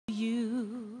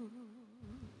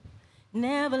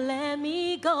Never let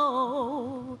me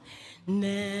go.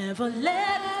 Never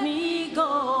let me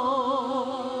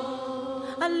go.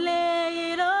 I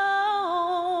lay it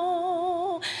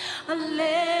all. I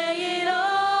lay it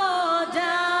all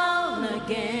down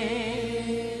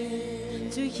again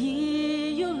to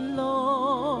hear you,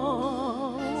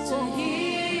 Lord. To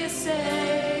hear you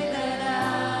say that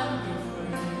I'm your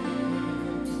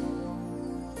friend.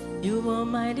 You are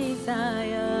my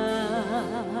desire.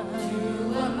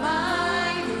 You are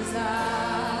my desire.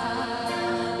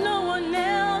 No one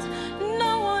else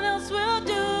will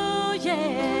do,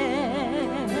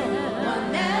 yeah. No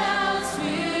one else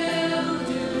will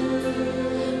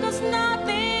do. 'Cause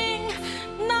nothing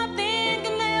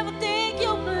can ever take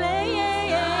your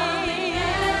place. Nothing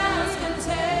else can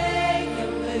take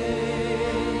your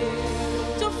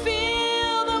place. To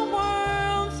feel the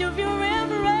warmth of your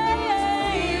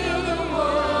embrace. Feel the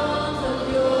warmth of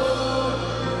your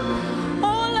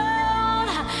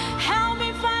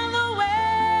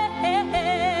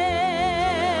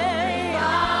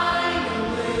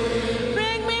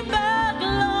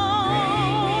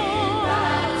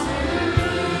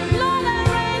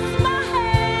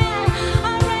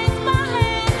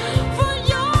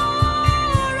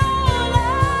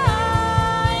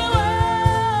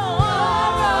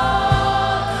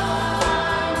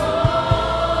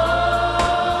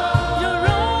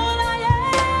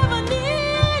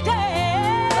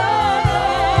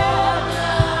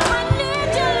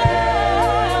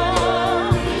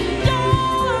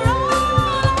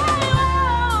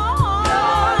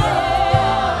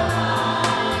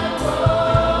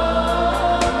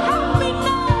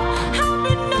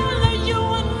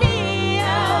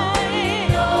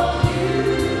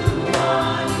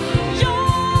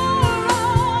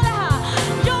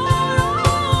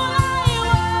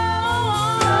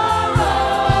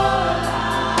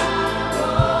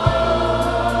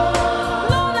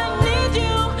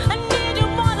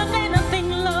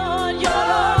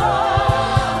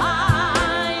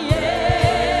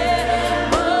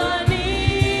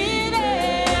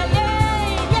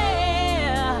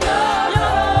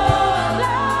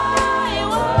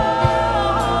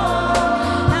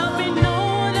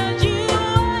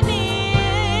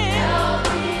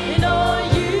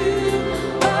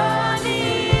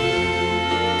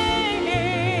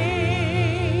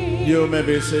You may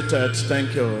be seated.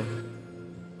 Thank you.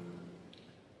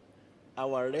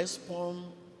 Our response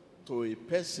to a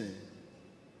person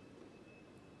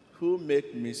who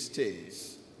makes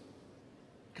mistakes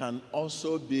can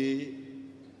also be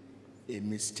a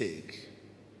mistake.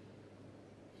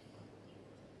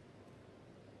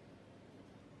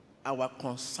 Our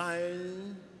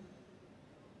concern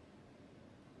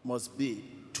must be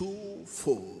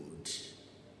twofold.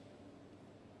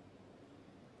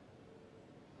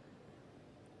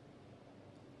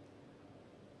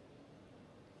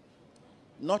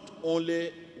 Not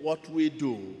only what we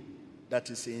do that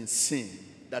is in sin,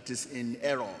 that is in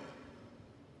error,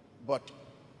 but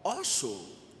also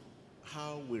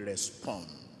how we respond.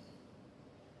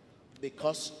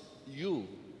 Because you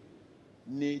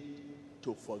need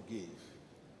to forgive.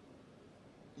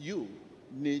 You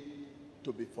need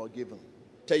to be forgiven.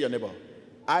 Tell your neighbor,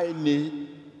 I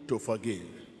need to forgive.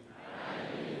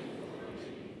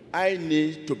 I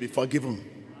need to be forgiven.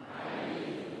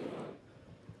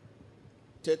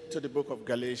 Take to the book of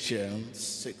Galatians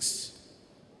 6.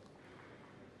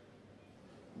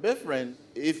 Brethren,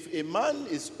 if a man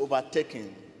is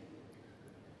overtaken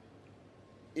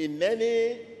in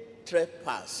any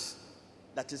trespass,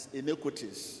 that is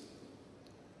iniquities,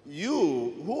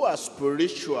 you who are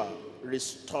spiritual,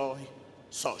 restore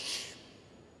such.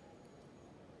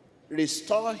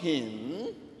 Restore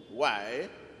him. Why?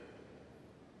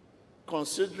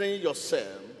 Considering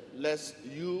yourself, lest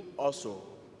you also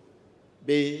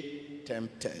be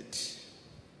tempted.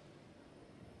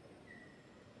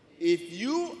 If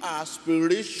you are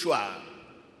spiritual,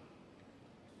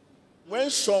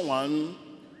 when someone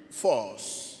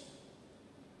falls,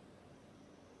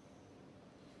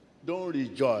 don't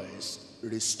rejoice,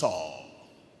 restore.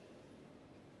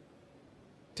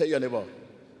 Tell your neighbor,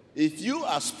 if you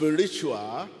are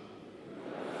spiritual,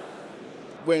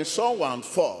 when someone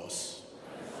falls,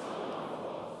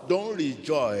 don't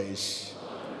rejoice,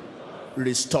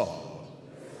 restore.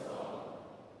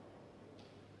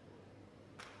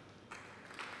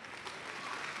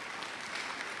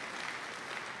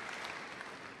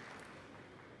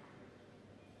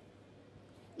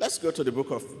 Let's go to the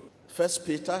book of 1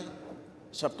 Peter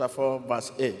chapter 4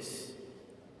 verse 8.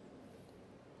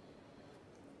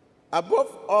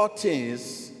 Above all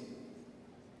things,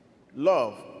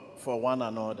 love for one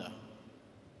another.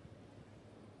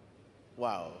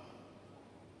 Wow.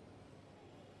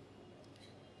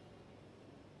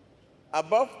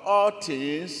 Above all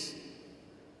things,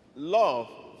 love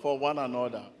for one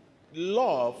another.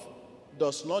 Love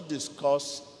does not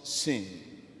discuss sin.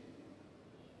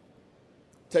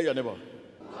 Tell your neighbor.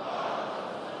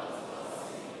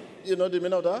 You know the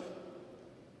meaning of that?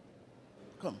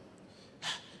 Come.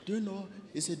 Do you know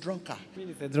he's a drunkard?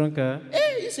 He's a drunkard.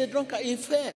 Hey, he's a drunkard. In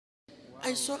fact,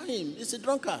 I saw him. He's a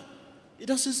drunkard. He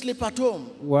doesn't sleep at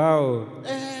home. Wow.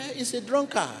 He's a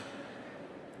drunkard.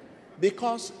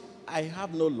 Because I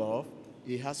have no love,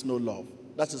 he has no love.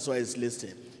 That is why he's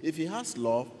listening. If he has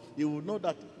love, he will know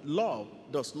that love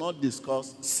does not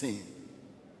discuss sin.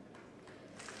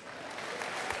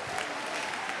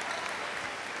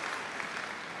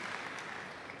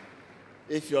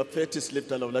 If your faith is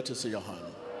lifted up, let us see your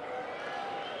hand.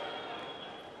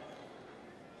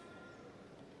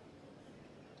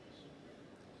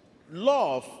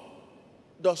 Love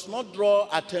does not draw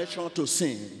attention to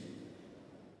sin.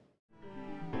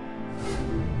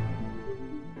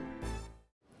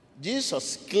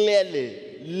 Jesus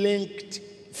clearly linked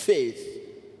faith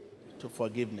to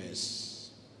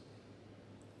forgiveness.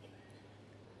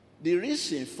 The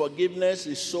reason forgiveness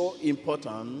is so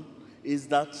important is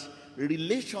that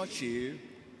relationship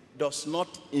does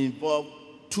not involve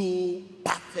two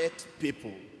perfect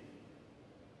people.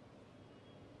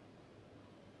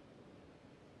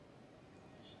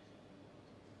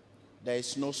 There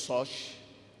is no such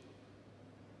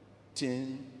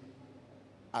thing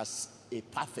as a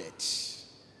perfect.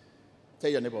 Tell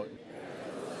your neighbor.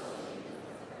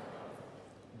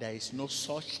 There is no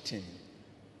such thing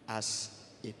as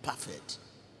a perfect.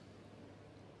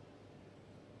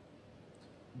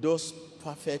 Those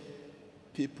perfect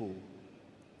people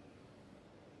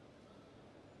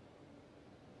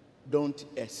don't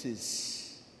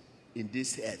exist in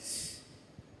this earth.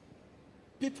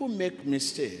 People make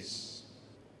mistakes.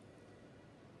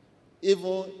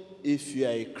 Even if you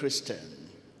are a Christian,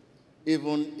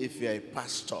 even if you are a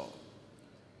pastor,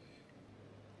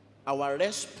 our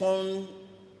response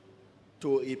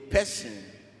to a person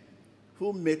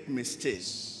who makes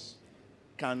mistakes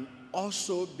can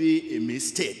also be a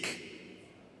mistake.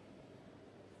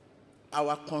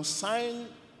 Our concern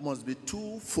must be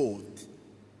twofold.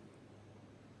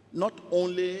 Not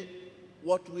only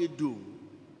what we do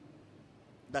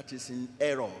that is in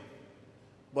error,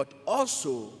 but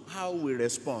also how we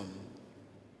respond,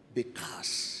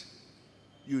 because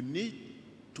you need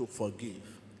to forgive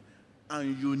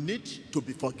and you need to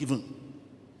be forgiven.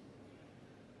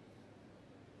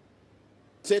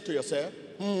 Say to yourself,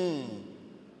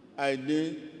 I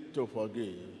need to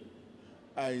forgive.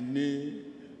 I need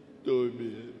to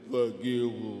be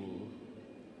forgiven.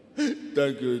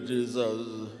 Thank you,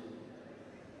 Jesus.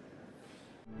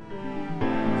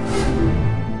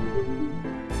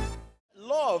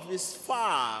 Love is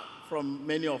far from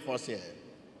many of us here.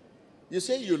 You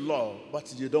say you love,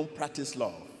 but you don't practice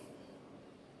love.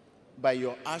 By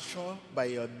your action, by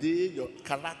your deed, your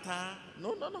character.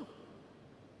 No.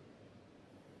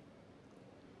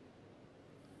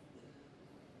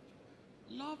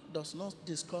 Love does not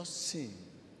discuss sin,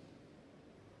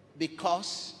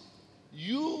 because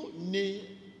you need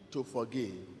to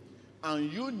forgive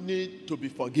and you need to be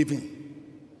forgiven.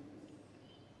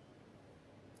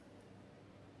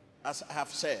 As I have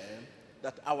said,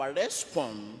 that our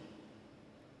response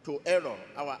to error,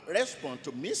 our response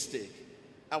to mistake,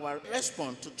 our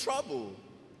response to trouble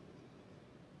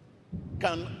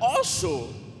can also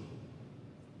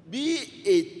be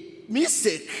a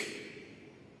mistake.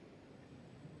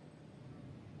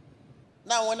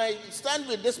 Now, when I stand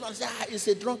with this man and say, he's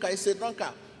a drunkard,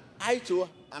 I too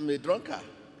am a drunkard.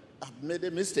 I've made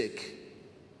a mistake.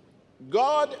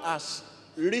 God has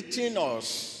written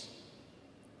us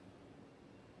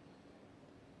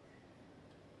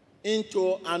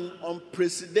into an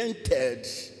unprecedented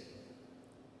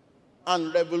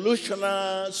and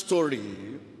revolutionary story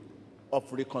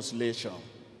of reconciliation,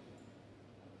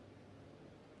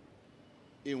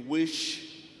 in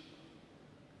which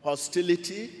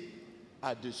hostility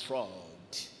are destroyed,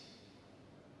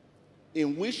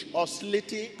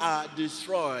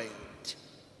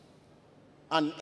 and